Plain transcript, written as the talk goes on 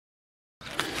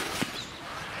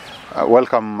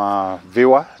Welcome,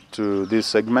 viewer, to this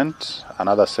segment,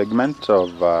 another segment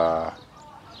of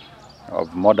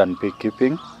modern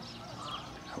beekeeping,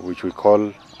 which we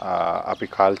call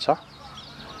apiculture.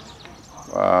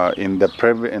 In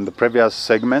the previous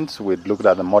segments, we looked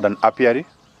at the modern apiary,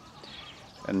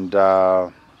 and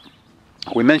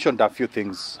we mentioned a few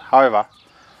things. However,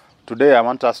 today I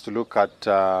want us to look at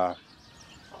the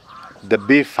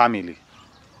bee family.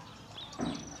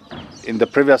 In the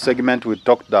previous segment, we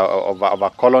talked of a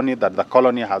colony, that the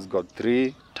colony has got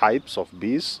three types of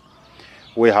bees.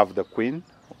 We have the queen,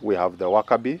 we have the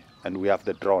worker bee, and we have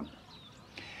the drone.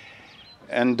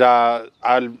 And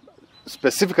I'll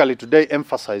specifically today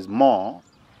emphasize more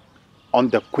on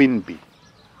the queen bee,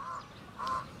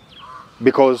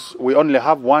 because we only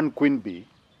have one queen bee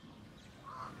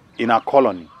in a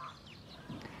colony.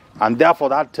 And therefore,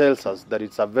 that tells us that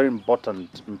it's a very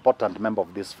important member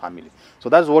of this family. So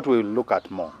that's what we will look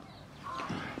at more.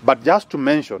 But just to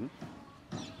mention,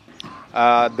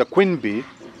 the queen bee,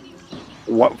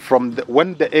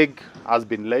 when the egg has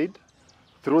been laid,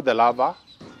 through the larva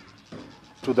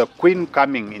to the queen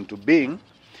coming into being,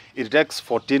 it takes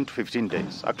 14 to 15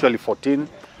 days. Actually, 14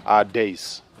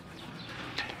 days.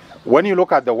 When you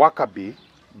look at the worker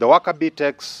bee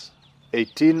takes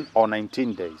 18 or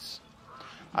 19 days.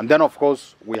 And then, of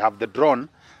course, we have the drone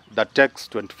that takes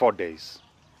 24 days.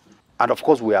 And, of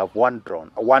course, we have one drone,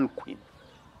 one queen.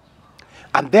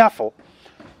 And therefore,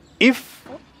 if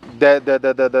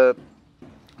the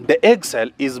egg cell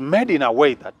is made in a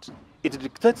way that it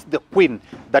dictates the queen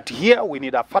that here we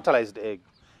need a fertilized egg,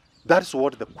 that's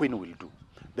what the queen will do.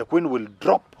 The queen will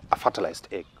drop a fertilized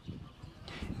egg.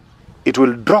 It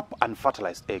will drop an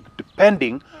fertilized egg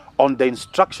depending on the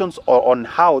instructions or on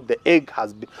how the egg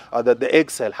has been, the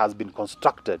egg cell has been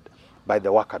constructed by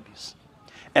the worker bees.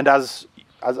 And as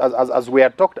we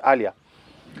had talked earlier,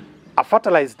 a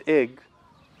fertilized egg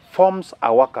forms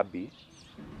a worker bee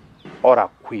or a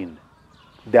queen.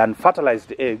 The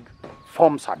unfertilized egg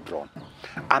forms a drone.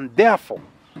 And therefore,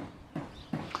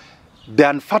 the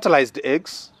unfertilized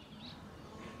eggs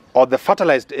or the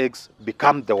fertilized eggs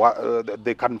become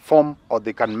they can form or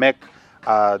they can make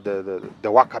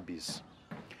the worker bees.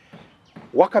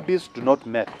 Worker bees do not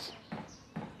mate.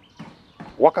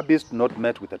 Worker bees do not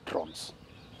mate with the drones.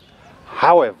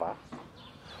 However,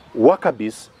 worker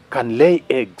bees can lay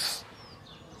eggs.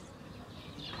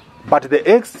 But the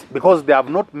eggs, because they have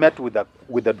not met with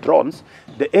the drones,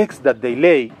 the eggs that they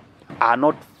lay are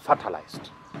not fertilized.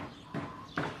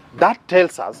 That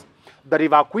tells us that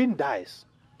if our queen dies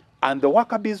and the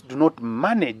worker bees do not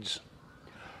manage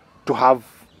to have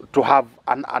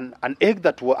an egg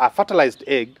that was a fertilized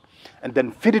egg, and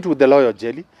then feed it with the loyal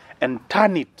jelly and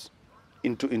turn it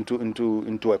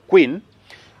into a queen,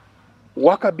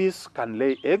 worker bees can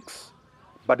lay eggs,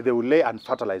 but they will lay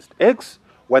unfertilized eggs.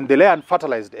 When they lay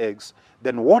unfertilized eggs,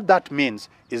 then what that means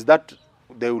is that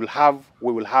we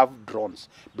will have drones,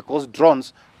 because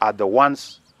drones are the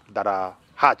ones that are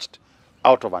hatched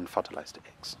out of unfertilized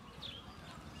eggs.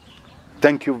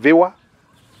 Thank you, viewer.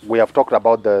 We have talked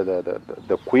about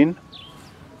the queen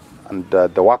and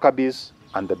the worker bees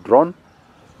and the drone.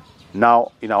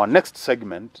 Now, in our next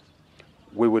segment,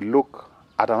 we will look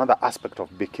at another aspect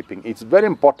of beekeeping. It's very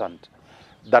important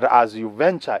that as you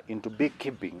venture into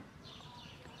beekeeping,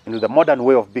 into the modern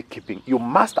way of beekeeping, you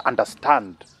must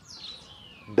understand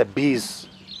the bees,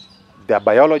 their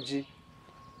biology,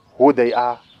 who they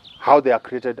are, how they are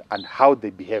created, and how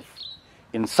they behave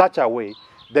in such a way.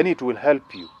 Then it will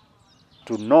help you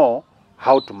to know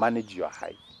how to manage your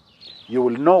hive. You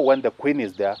will know when the queen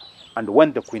is there and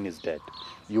when the queen is dead.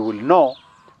 You will know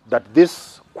that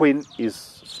this queen is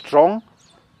strong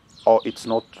or it's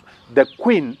not. The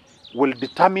queen will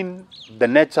determine the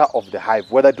nature of the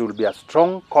hive, whether it will be a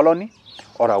strong colony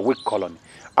or a weak colony.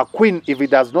 A queen, if it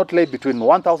does not lay between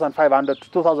 1,500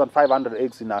 to 2,500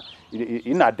 eggs in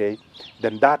a day,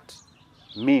 then that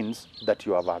means that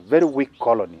you have a very weak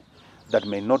colony that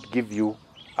may not give you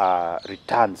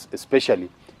returns, especially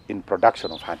in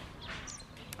production of honey.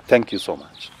 Thank you so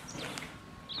much.